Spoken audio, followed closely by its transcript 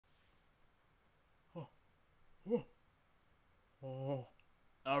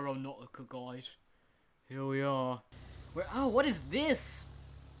Aeronautica, guys. Here we are. Oh, what is this?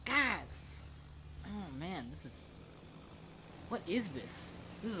 Guys. Oh, man, this is... What is this?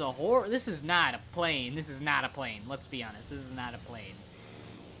 This is a horror... This is not a plane. This is not a plane. Let's be honest. This is not a plane.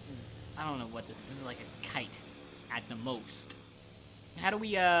 I don't know what this is. This is like a kite at the most. How do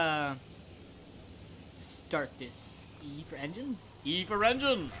we, start this? E for engine? E for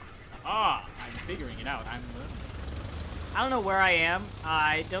engine! Ah, I'm figuring it out. I don't know where I am.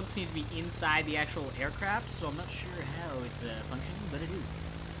 I don't seem to be inside the actual aircraft, so I'm not sure how it's functioning, but it is.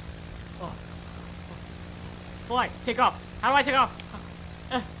 Oh. Fly, take off. How do I take off?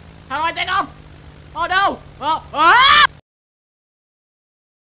 How do I take off? Oh no! Oh, ah!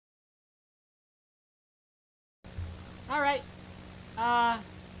 Alright.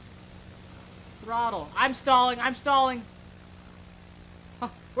 Throttle. I'm stalling.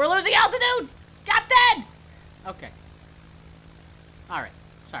 Oh, we're losing altitude! Captain! Okay. Alright.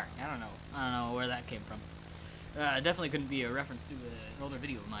 Sorry. I don't know where that came from. Definitely couldn't be a reference to an older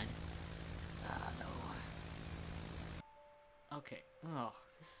video of mine. No. Okay. Oh,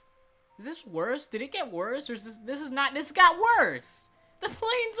 is this worse? Did it get worse? Or is this got worse! The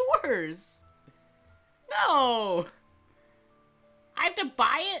plane's worse! No! I have to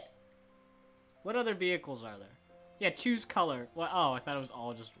buy it? What other vehicles are there? Yeah, choose color. What? Oh, I thought it was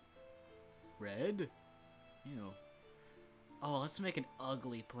all just red. Ew. Oh, let's make an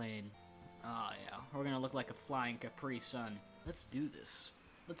ugly plane. Oh yeah, we're gonna look like a flying Capri Sun. Let's do this.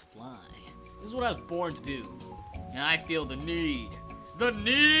 Let's fly. This is what I was born to do. And I feel the need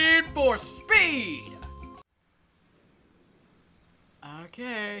for speed.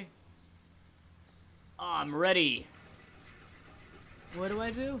 Okay. Oh, I'm ready. What do I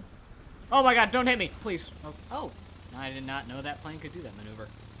do? Oh my god, don't hit me, please. Oh. I did not know that plane could do that maneuver.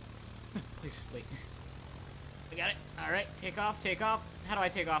 Please, wait. I got it. Alright, take off. How do I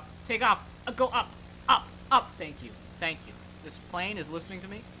take off? Take off! Go up! Up! Thank you. This plane is listening to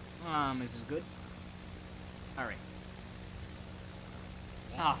me. This is good. Alright.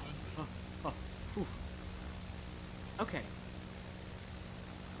 Okay.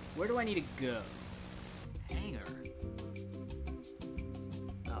 Where do I need to go? Hangar.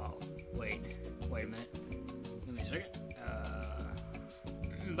 Oh, wait a minute. Give me a second.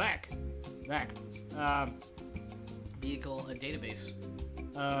 Back. Vehicle, a database.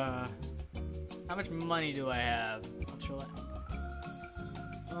 How much money do I have?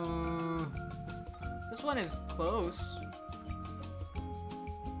 This one is close.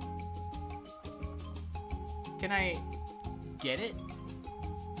 Can I get it?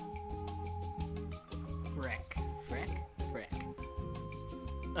 Freck.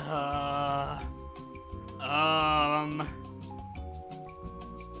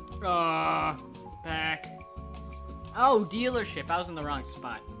 Back. Oh, dealership. I was in the wrong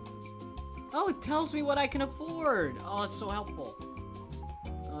spot. Oh, it tells me what I can afford. Oh, it's so helpful.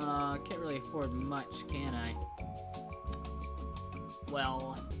 Can't really afford much, can I?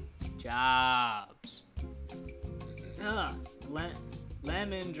 Well, jobs.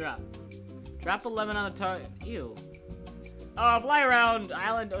 Lemon drop. Drop a lemon on the target. Ew. Fly around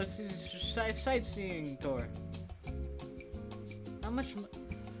island sightseeing tour. How much?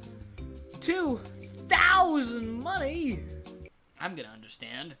 2,000 money. I'm gonna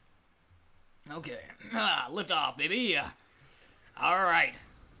understand. Okay. Lift off, baby. All right.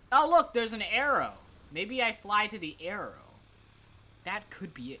 Oh, look, there's an arrow. Maybe I fly to the arrow. That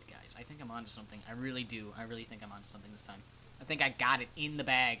could be it, guys. I think I'm onto something. I really do. I really think I'm onto something this time. I think I got it in the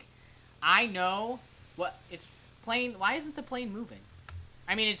bag. I know what it's plane. Why isn't the plane moving?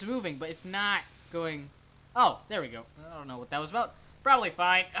 I mean, it's moving, but it's not going. Oh, there we go. I don't know what that was about. Probably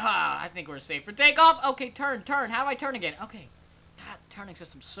fine. I think we're safe for takeoff. Okay, turn. How do I turn again? Okay. God, turning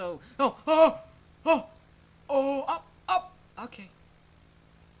system's so. Up. Okay.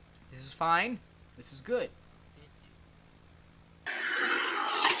 This is fine. This is good.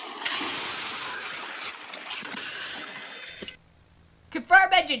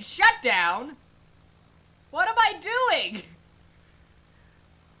 Confirm engine shutdown? What am I doing?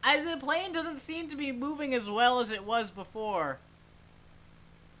 The plane doesn't seem to be moving as well as it was before.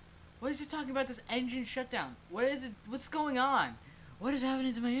 What is it talking about this engine shutdown? What is it? What's going on? What is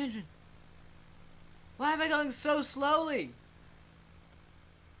happening to my engine? Why am I going so slowly?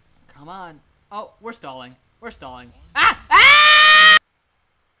 Come on. Oh, we're stalling. Ah!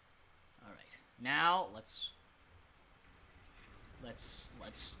 Alright. Now, let's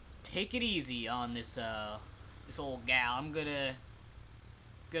take it easy on this, this old gal. I'm gonna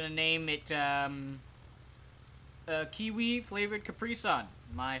name it, Kiwi flavored Capri Sun.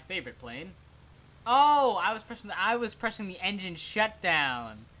 My favorite plane. Oh, I was pressing the engine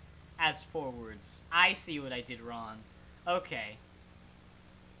shutdown as forwards. I see what I did wrong. Okay.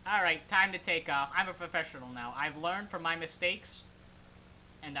 Alright, time to take off. I'm a professional now. I've learned from my mistakes,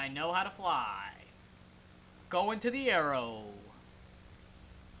 and I know how to fly. Going to the arrow.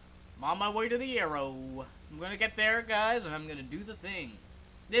 I'm on my way to the arrow. I'm gonna get there, guys, and I'm gonna do the thing.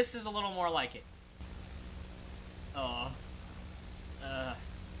 This is a little more like it.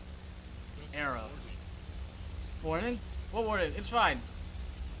 Arrow. Warning? What warning? It's fine.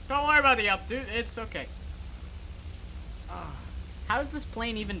 Don't worry about the up, dude. It's okay. How does this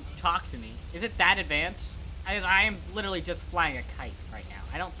plane even talk to me? Is it that advanced? I am literally just flying a kite right now.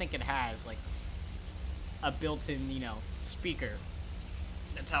 I don't think it has, like, a built-in, you know, speaker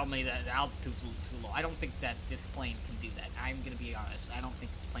to tell me that the altitude's a little too low. I don't think that this plane can do that. I'm gonna be honest. I don't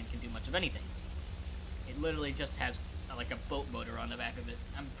think this plane can do much of anything. It literally just has, like, a boat motor on the back of it.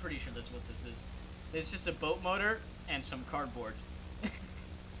 I'm pretty sure that's what this is. It's just a boat motor and some cardboard.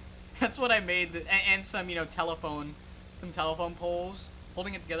 That's what I made, and some, you know, some telephone poles,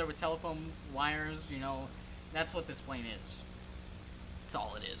 holding it together with telephone wires, you know. That's what this plane is. That's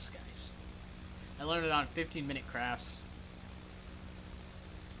all it is, guys. I learned it on 15-minute crafts.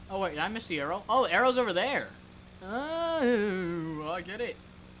 Oh, wait, did I miss the arrow? Oh, the arrow's over there. Oh, I get it.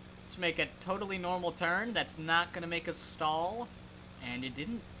 Let's make a totally normal turn that's not going to make us stall. And it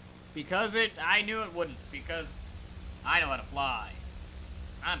didn't. Because I knew it wouldn't. Because I know how to fly.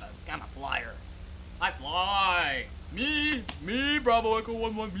 I'm a flyer. I fly. Me, Bravo Echo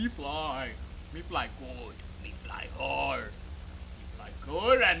 11, me fly. Me fly good. Me fly hard. Me fly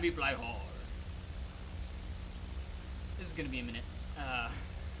good and me fly hard. This is going to be a minute. I'm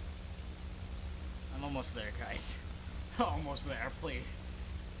almost there, guys. Almost there, please.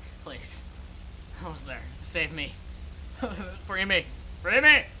 Please. Almost there. Save me. Free me. Free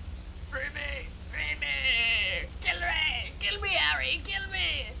me! Free me! Free me! Kill me! Kill me, Harry! Kill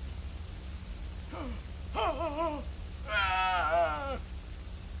me! Come on!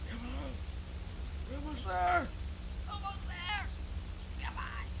 We're almost there! Almost there! Come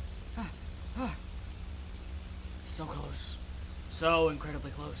on! So close. So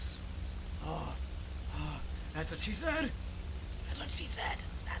incredibly close. Oh, that's what she said. That's what she said.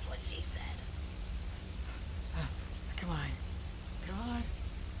 That's what she said. Come on. Come on.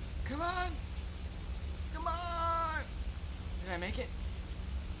 Come on. Come on. Did I make it?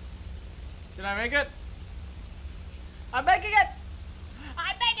 Did I make it? I'm making it.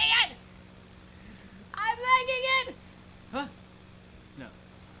 I'm making it. I'm making it. Huh? No.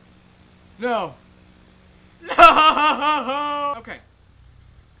 No. No. Okay.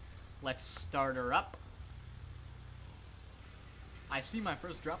 Let's start her up. I see my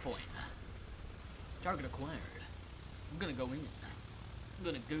first drop point. Target acquired. I'm gonna go in. I'm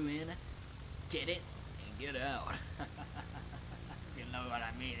gonna go in, get it, and get out. You know what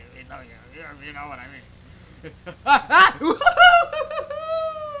I mean. You know what I mean.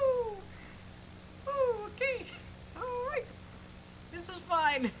 Oh, okay. Alright. This is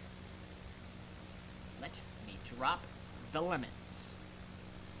fine. Let me drop the lemons.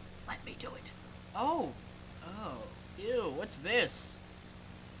 Let me do it. Oh. Oh. Ew, what's this?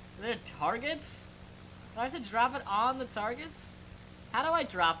 Are there targets? Do I have to drop it on the targets? How do I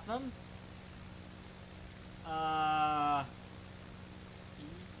drop them?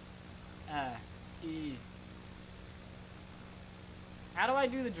 E. How do I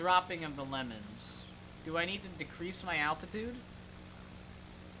do the dropping of the lemons? Do I need to decrease my altitude?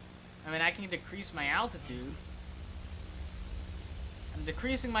 I mean, I can decrease my altitude. I'm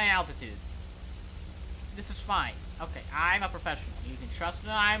decreasing my altitude. This is fine. Okay, I'm a professional. You can trust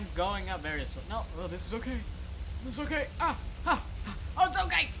me. I'm going up very slow. No, oh, this is okay. This is okay. Oh, it's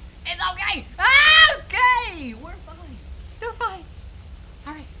okay. It's okay. Okay, we're fine. They're fine.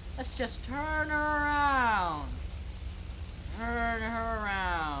 All right, let's just turn her around. Turn her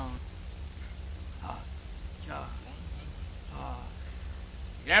around.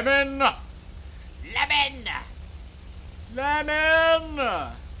 Lemon. Lemon. Lemon.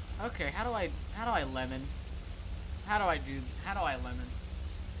 Okay, how do I lemon? How do I lemon?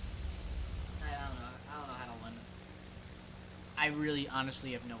 I don't know how to lemon. I really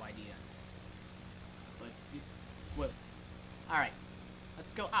honestly have no idea. But what? All right.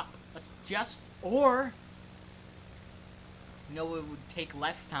 Let's go up. Let's just or it would take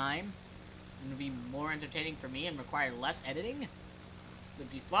less time and would be more entertaining for me and require less editing.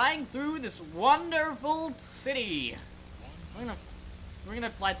 Would be flying through this wonderful city. We're gonna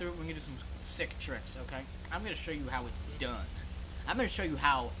fly through. We're gonna do some sick tricks, okay? I'm gonna show you how it's done. I'm gonna show you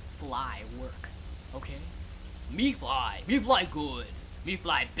how fly work, okay? Me fly good. Me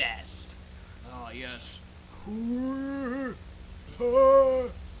fly best. Oh, yes.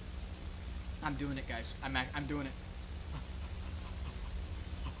 I'm doing it, guys. I'm doing it.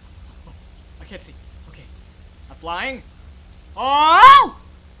 I can't see. Okay. I'm flying. Oh!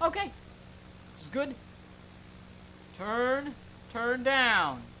 Okay. This is good. Turn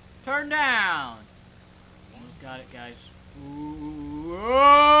down. Turn down. Almost got it, guys. Ooh.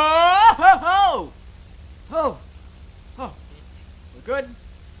 Oh! Oh! Oh! We're good.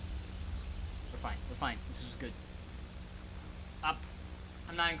 We're fine. We're fine. This is good. Up.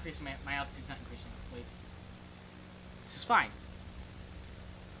 I'm not increasing my altitude's not increasing. Wait. This is fine.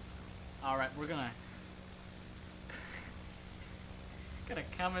 All right, we're gonna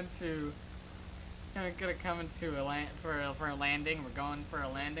come into a land for a landing. We're going for a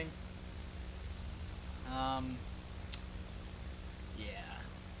landing. Yeah.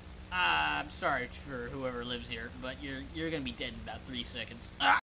 I'm sorry for whoever lives here, but you're gonna be dead in about 3 seconds.